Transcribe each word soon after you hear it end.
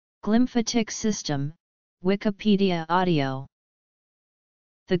Glymphatic system, Wikipedia audio.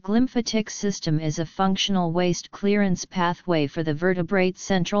 The glymphatic system is a functional waste clearance pathway for the vertebrate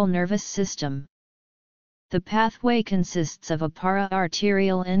central nervous system. The pathway consists of a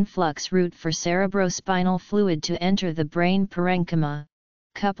para-arterial influx route for cerebrospinal fluid to enter the brain parenchyma,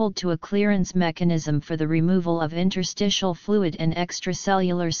 coupled to a clearance mechanism for the removal of interstitial fluid and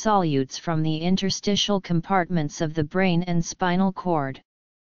extracellular solutes from the interstitial compartments of the brain and spinal cord.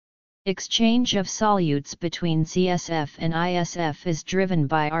 Exchange of solutes between CSF and ISF is driven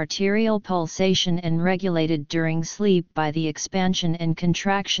by arterial pulsation and regulated during sleep by the expansion and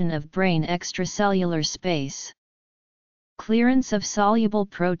contraction of brain extracellular space. Clearance of soluble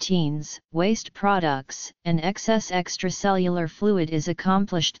proteins, waste products, and excess extracellular fluid is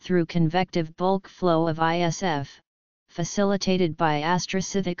accomplished through convective bulk flow of ISF, facilitated by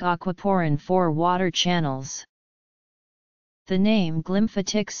astrocytic aquaporin 4 water channels. The name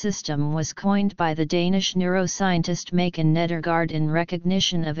glymphatic system was coined by the Danish neuroscientist Maken Nedergaard in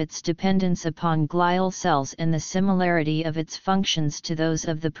recognition of its dependence upon glial cells and the similarity of its functions to those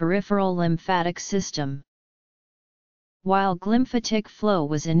of the peripheral lymphatic system. While glymphatic flow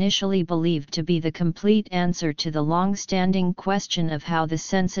was initially believed to be the complete answer to the long-standing question of how the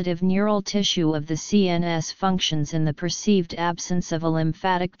sensitive neural tissue of the CNS functions in the perceived absence of a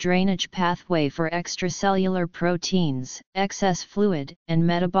lymphatic drainage pathway for extracellular proteins, excess fluid, and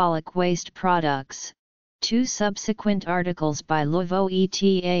metabolic waste products, two subsequent articles by Lovo et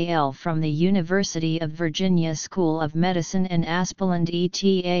al. From the University of Virginia School of Medicine and Aspeland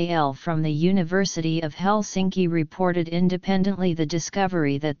et al. From the University of Helsinki reported independently the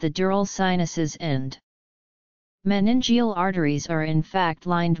discovery that the dural sinuses and meningeal arteries are in fact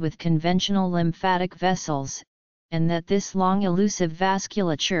lined with conventional lymphatic vessels, and that this long elusive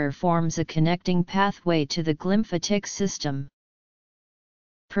vasculature forms a connecting pathway to the glymphatic system.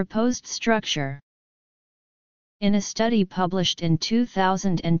 Proposed structure. In a study published in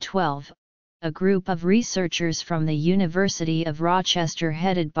 2012, a group of researchers from the University of Rochester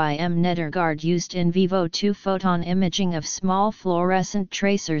headed by M. Nedergaard used in vivo 2-photon imaging of small fluorescent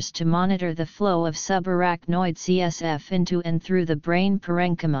tracers to monitor the flow of subarachnoid CSF into and through the brain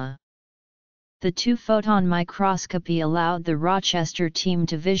parenchyma. The 2-photon microscopy allowed the Rochester team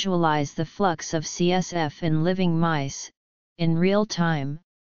to visualize the flux of CSF in living mice, in real time,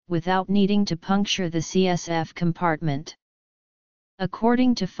 without needing to puncture the CSF compartment.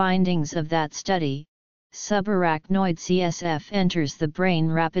 According to findings of that study, subarachnoid CSF enters the brain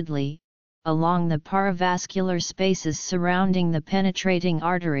rapidly, along the paravascular spaces surrounding the penetrating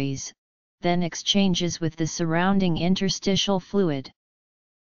arteries, then exchanges with the surrounding interstitial fluid.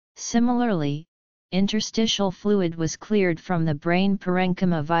 Similarly, interstitial fluid was cleared from the brain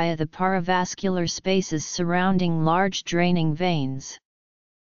parenchyma via the paravascular spaces surrounding large draining veins.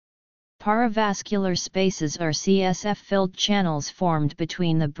 Paravascular spaces are CSF-filled channels formed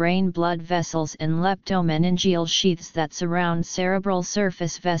between the brain blood vessels and leptomeningeal sheaths that surround cerebral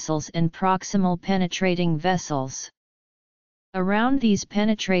surface vessels and proximal penetrating vessels. Around these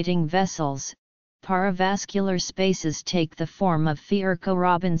penetrating vessels, paravascular spaces take the form of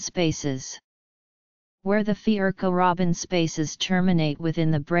Fiorko-Robin spaces. Where the Fiorko-Robin spaces terminate within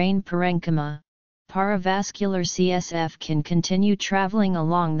the brain parenchyma, paravascular CSF can continue traveling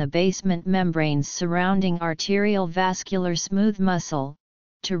along the basement membranes surrounding arterial vascular smooth muscle,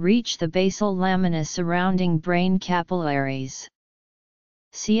 to reach the basal lamina surrounding brain capillaries.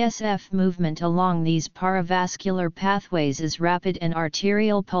 CSF movement along these paravascular pathways is rapid, and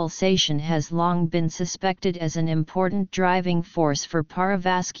arterial pulsation has long been suspected as an important driving force for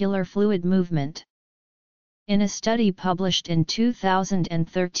paravascular fluid movement. In a study published in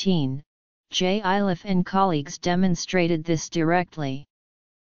 2013, J. Iliff and colleagues demonstrated this directly.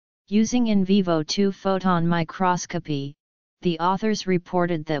 Using in vivo 2-photon microscopy, the authors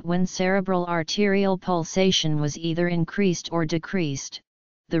reported that when cerebral arterial pulsation was either increased or decreased,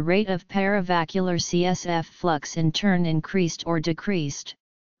 the rate of paravascular CSF flux in turn increased or decreased,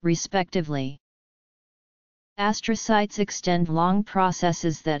 respectively. Astrocytes extend long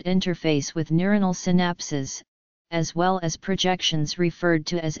processes that interface with neuronal synapses, as well as projections referred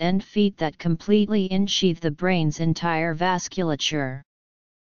to as end feet that completely ensheath the brain's entire vasculature.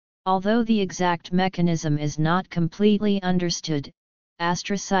 Although the exact mechanism is not completely understood,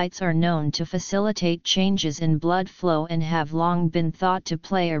 astrocytes are known to facilitate changes in blood flow and have long been thought to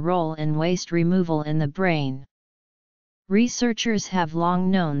play a role in waste removal in the brain. Researchers have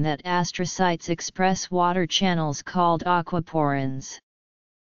long known that astrocytes express water channels called aquaporins.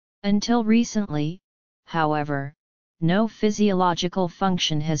 Until recently, however, no physiological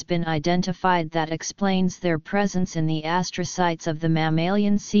function has been identified that explains their presence in the astrocytes of the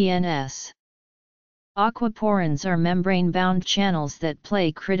mammalian CNS. Aquaporins are membrane-bound channels that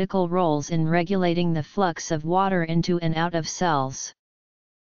play critical roles in regulating the flux of water into and out of cells.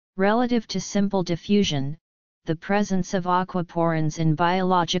 Relative to simple diffusion, the presence of aquaporins in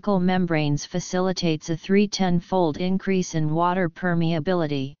biological membranes facilitates a 3-10-fold increase in water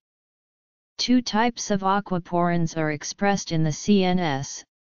permeability. Two types of aquaporins are expressed in the CNS,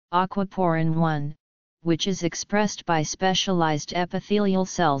 aquaporin 1, which is expressed by specialized epithelial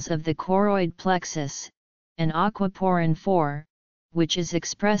cells of the choroid plexus, and aquaporin 4, which is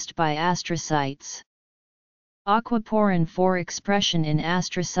expressed by astrocytes. Aquaporin 4 expression in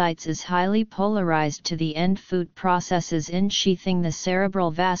astrocytes is highly polarized to the end-foot processes ensheathing the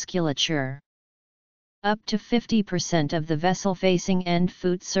cerebral vasculature. Up to 50% of the vessel-facing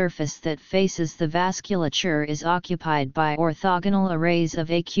end-foot surface that faces the vasculature is occupied by orthogonal arrays of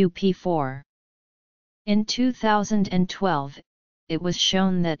AQP4. In 2012, it was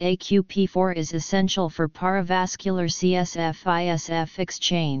shown that AQP4 is essential for paravascular CSF-ISF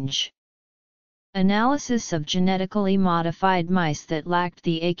exchange. Analysis of genetically modified mice that lacked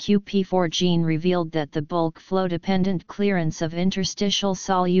the AQP4 gene revealed that the bulk flow-dependent clearance of interstitial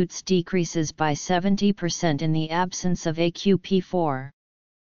solutes decreases by 70% in the absence of AQP4.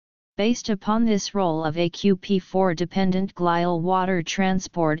 Based upon this role of AQP4-dependent glial water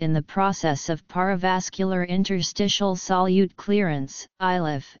transport in the process of paravascular interstitial solute clearance,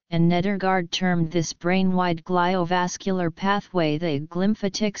 ILIF, and Nedergaard termed this brain-wide gliovascular pathway the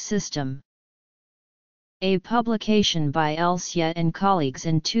glymphatic system. A publication by Elsiet and colleagues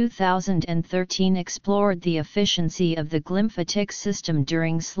in 2013 explored the efficiency of the glymphatic system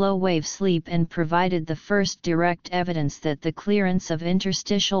during slow-wave sleep and provided the first direct evidence that the clearance of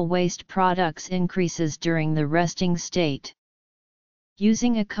interstitial waste products increases during the resting state.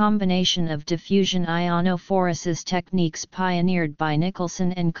 Using a combination of diffusion ionophoresis techniques pioneered by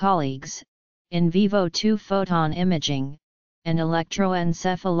Nicholson and colleagues, in vivo 2-photon imaging, and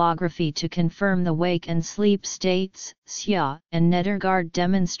electroencephalography to confirm the wake and sleep states, SIA and Nedergaard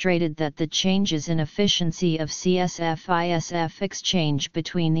demonstrated that the changes in efficiency of CSF-ISF exchange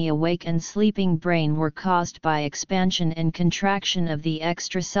between the awake and sleeping brain were caused by expansion and contraction of the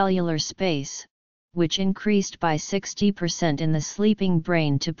extracellular space, which increased by 60% in the sleeping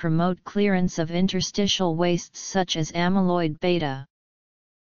brain to promote clearance of interstitial wastes such as amyloid beta.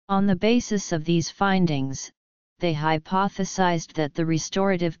 On the basis of these findings, they hypothesized that the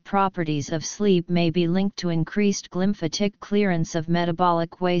restorative properties of sleep may be linked to increased glymphatic clearance of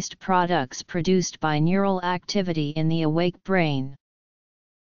metabolic waste products produced by neural activity in the awake brain.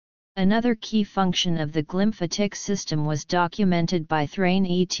 Another key function of the glymphatic system was documented by Thrain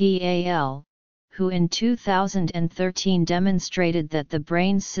et al., who in 2013 demonstrated that the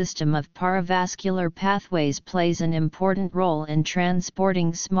brain's system of paravascular pathways plays an important role in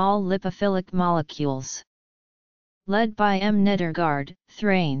transporting small lipophilic molecules. Led by M. Nedergaard,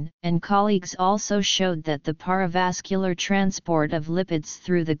 Thrain, and colleagues also showed that the paravascular transport of lipids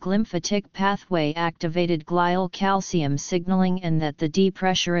through the glymphatic pathway activated glial calcium signaling and that the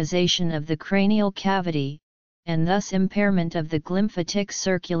depressurization of the cranial cavity, and thus impairment of the glymphatic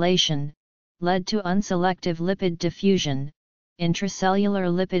circulation, led to unselective lipid diffusion, intracellular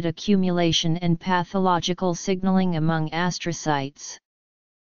lipid accumulation and pathological signaling among astrocytes.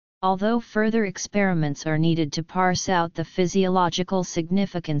 Although further experiments are needed to parse out the physiological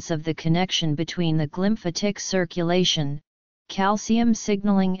significance of the connection between the glymphatic circulation, calcium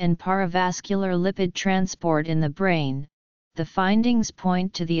signaling and paravascular lipid transport in the brain, the findings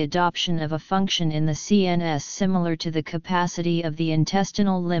point to the adoption of a function in the CNS similar to the capacity of the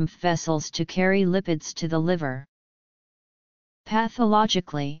intestinal lymph vessels to carry lipids to the liver.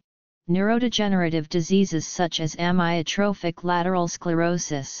 Pathologically, neurodegenerative diseases such as amyotrophic lateral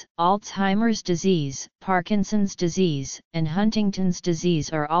sclerosis, Alzheimer's disease, Parkinson's disease, and Huntington's disease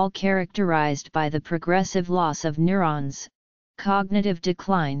are all characterized by the progressive loss of neurons, cognitive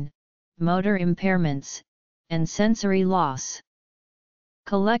decline, motor impairments, and sensory loss.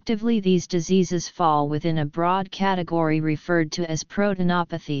 Collectively, these diseases fall within a broad category referred to as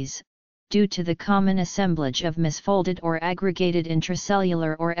proteinopathies, due to the common assemblage of misfolded or aggregated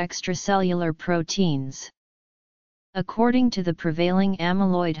intracellular or extracellular proteins. According to the prevailing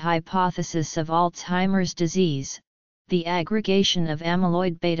amyloid hypothesis of Alzheimer's disease, the aggregation of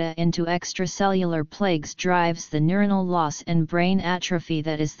amyloid beta into extracellular plaques drives the neuronal loss and brain atrophy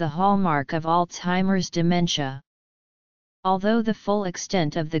that is the hallmark of Alzheimer's dementia. Although the full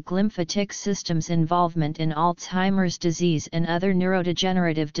extent of the glymphatic system's involvement in Alzheimer's disease and other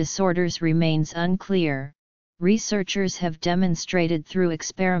neurodegenerative disorders remains unclear, researchers have demonstrated through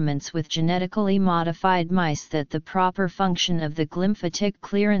experiments with genetically modified mice that the proper function of the glymphatic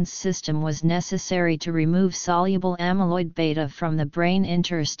clearance system was necessary to remove soluble amyloid beta from the brain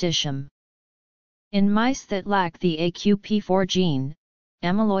interstitium. In mice that lack the AQP4 gene,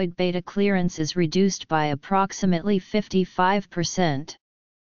 amyloid beta clearance is reduced by approximately 55%.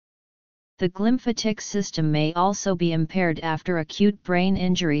 The glymphatic system may also be impaired after acute brain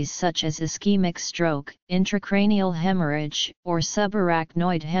injuries such as ischemic stroke, intracranial hemorrhage, or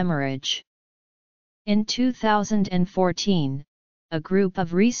subarachnoid hemorrhage. In 2014, a group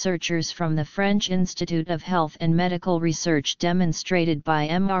of researchers from the French Institute of Health and Medical Research demonstrated by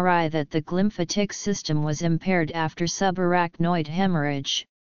MRI that the glymphatic system was impaired after subarachnoid hemorrhage,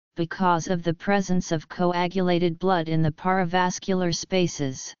 because of the presence of coagulated blood in the paravascular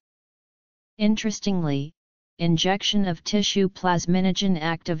spaces. Interestingly, injection of tissue plasminogen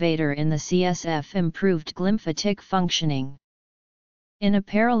activator in the CSF improved glymphatic functioning. In a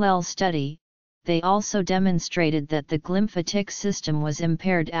parallel study, they also demonstrated that the glymphatic system was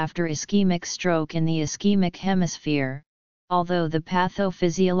impaired after ischemic stroke in the ischemic hemisphere, although the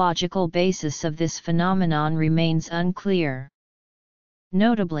pathophysiological basis of this phenomenon remains unclear.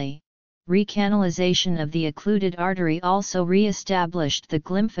 Notably, recanalization of the occluded artery also re-established the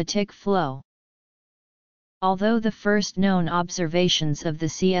glymphatic flow. Although the first known observations of the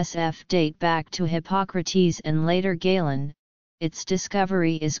CSF date back to Hippocrates and later Galen, its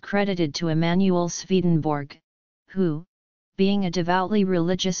discovery is credited to Emanuel Swedenborg, who, being a devoutly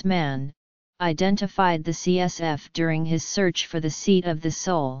religious man, identified the CSF during his search for the seat of the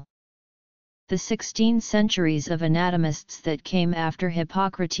soul. The 16 centuries of anatomists that came after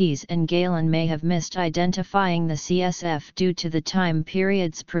Hippocrates and Galen may have missed identifying the CSF due to the time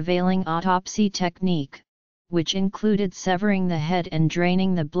period's prevailing autopsy technique, which included severing the head and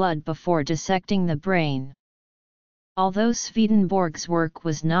draining the blood before dissecting the brain. Although Swedenborg's work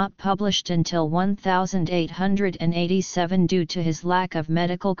was not published until 1887 due to his lack of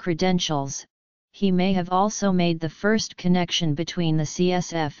medical credentials, he may have also made the first connection between the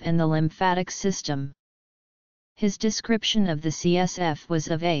CSF and the lymphatic system. His description of the CSF was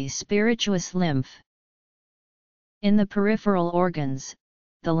of a spirituous lymph. In the peripheral organs,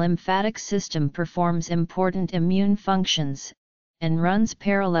 the lymphatic system performs important immune functions, and runs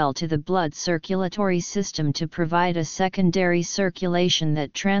parallel to the blood circulatory system to provide a secondary circulation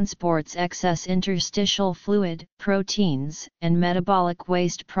that transports excess interstitial fluid, proteins, and metabolic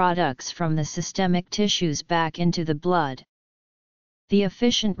waste products from the systemic tissues back into the blood. The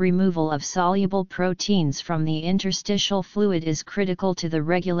efficient removal of soluble proteins from the interstitial fluid is critical to the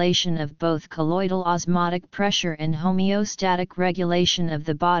regulation of both colloidal osmotic pressure and homeostatic regulation of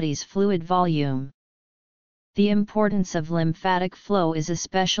the body's fluid volume. The importance of lymphatic flow is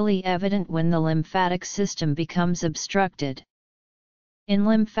especially evident when the lymphatic system becomes obstructed. In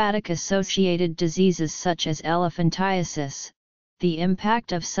lymphatic-associated diseases such as elephantiasis, the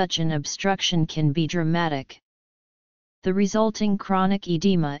impact of such an obstruction can be dramatic. The resulting chronic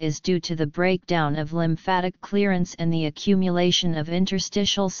edema is due to the breakdown of lymphatic clearance and the accumulation of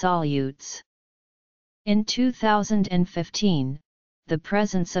interstitial solutes. In 2015, the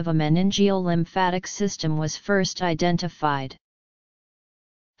presence of a meningeal lymphatic system was first identified.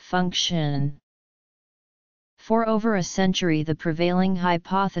 Function. For over a century, the prevailing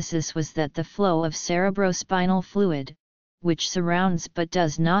hypothesis was that the flow of cerebrospinal fluid, which surrounds but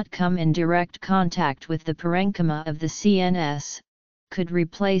does not come in direct contact with the parenchyma of the CNS, could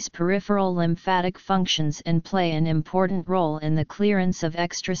replace peripheral lymphatic functions and play an important role in the clearance of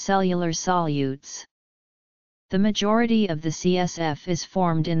extracellular solutes. The majority of the CSF is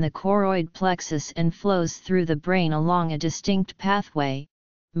formed in the choroid plexus and flows through the brain along a distinct pathway,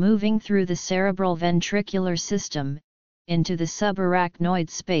 moving through the cerebral ventricular system, into the subarachnoid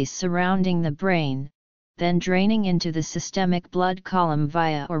space surrounding the brain, then draining into the systemic blood column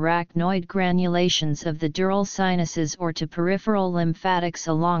via arachnoid granulations of the dural sinuses or to peripheral lymphatics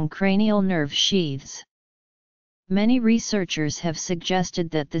along cranial nerve sheaths. Many researchers have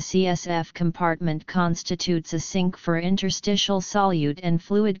suggested that the CSF compartment constitutes a sink for interstitial solute and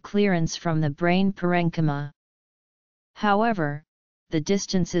fluid clearance from the brain parenchyma. However, the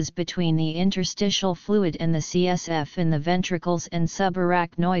distances between the interstitial fluid and the CSF in the ventricles and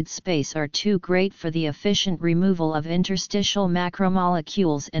subarachnoid space are too great for the efficient removal of interstitial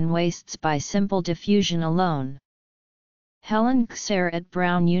macromolecules and wastes by simple diffusion alone. Helen Kser at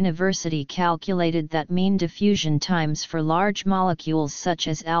Brown University calculated that mean diffusion times for large molecules such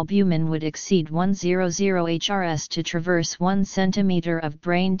as albumin would exceed 100 HRS to traverse 1 cm of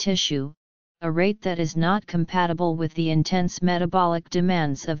brain tissue, a rate that is not compatible with the intense metabolic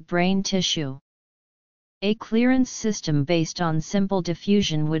demands of brain tissue. A clearance system based on simple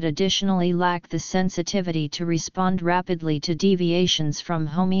diffusion would additionally lack the sensitivity to respond rapidly to deviations from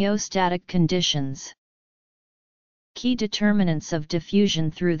homeostatic conditions. Key determinants of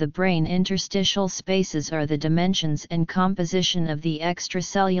diffusion through the brain interstitial spaces are the dimensions and composition of the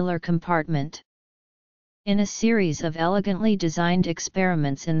extracellular compartment. In a series of elegantly designed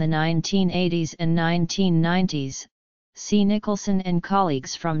experiments in the 1980s and 1990s, C. Nicholson and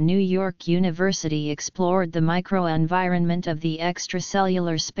colleagues from New York University explored the microenvironment of the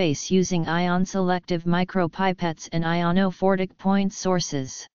extracellular space using ion-selective micropipettes and ionophoric point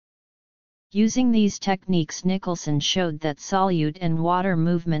sources. Using these techniques, Nicholson showed that solute and water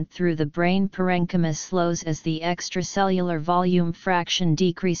movement through the brain parenchyma slows as the extracellular volume fraction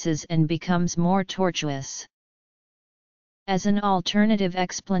decreases and becomes more tortuous. As an alternative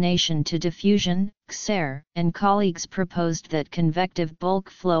explanation to diffusion, Xer and colleagues proposed that convective bulk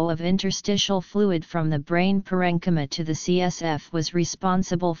flow of interstitial fluid from the brain parenchyma to the CSF was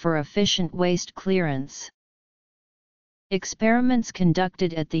responsible for efficient waste clearance. Experiments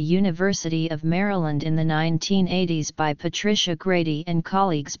conducted at the University of Maryland in the 1980s by Patricia Grady and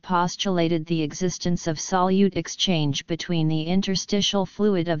colleagues postulated the existence of solute exchange between the interstitial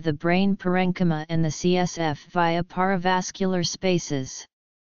fluid of the brain parenchyma and the CSF via paravascular spaces.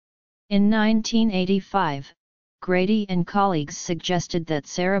 In 1985, Grady and colleagues suggested that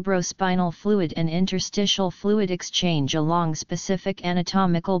cerebrospinal fluid and interstitial fluid exchange along specific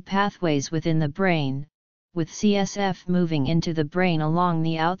anatomical pathways within the brain, with CSF moving into the brain along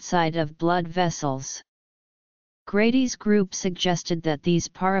the outside of blood vessels. Grady's group suggested that these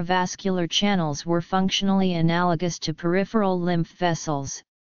paravascular channels were functionally analogous to peripheral lymph vessels,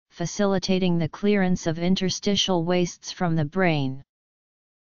 facilitating the clearance of interstitial wastes from the brain.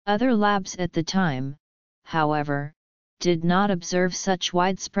 Other labs at the time, however, did not observe such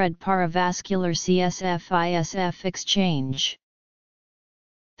widespread paravascular CSF-ISF exchange.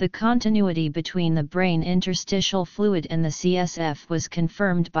 The continuity between the brain interstitial fluid and the CSF was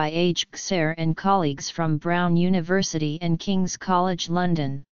confirmed by H. Xer and colleagues from Brown University and King's College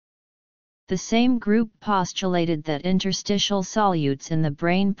London. The same group postulated that interstitial solutes in the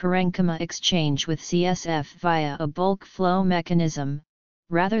brain parenchyma exchange with CSF via a bulk flow mechanism,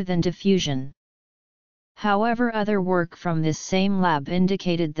 rather than diffusion. However, other work from this same lab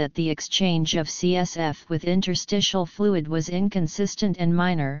indicated that the exchange of CSF with interstitial fluid was inconsistent and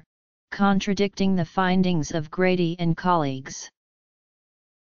minor, contradicting the findings of Grady and colleagues.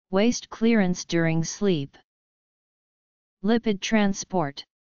 Waste clearance during sleep. Lipid transport.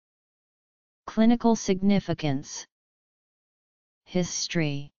 Clinical significance.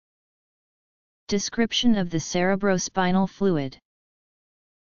 History. Description of the cerebrospinal fluid.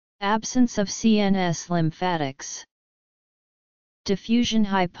 Absence of CNS lymphatics. Diffusion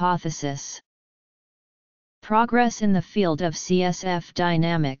hypothesis. Progress in the field of CSF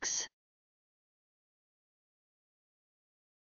dynamics.